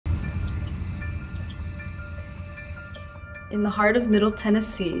in the heart of Middle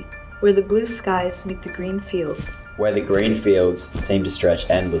Tennessee, where the blue skies meet the green fields. Where the green fields seem to stretch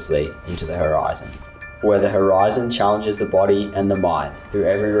endlessly into the horizon. Where the horizon challenges the body and the mind through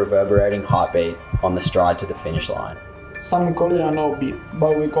every reverberating heartbeat on the stride to the finish line. Some call it an hobby,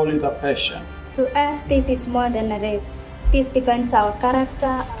 but we call it a passion. To us, this is more than a race. This defines our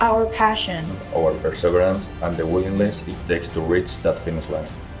character, our passion, our perseverance, and the willingness it takes to reach that finish line.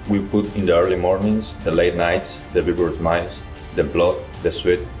 We put in the early mornings, the late nights, the vigorous miles, the blood, the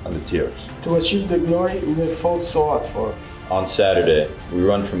sweat, and the tears. To achieve the glory we have fought so hard for. On Saturday, we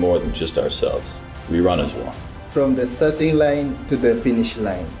run for more than just ourselves. We run as one. From the starting line to the finish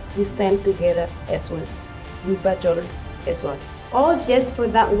line. We stand together as one. We battle as one. All just for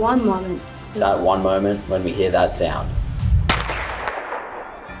that one moment. That one moment when we hear that sound.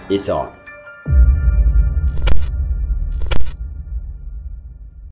 It's on.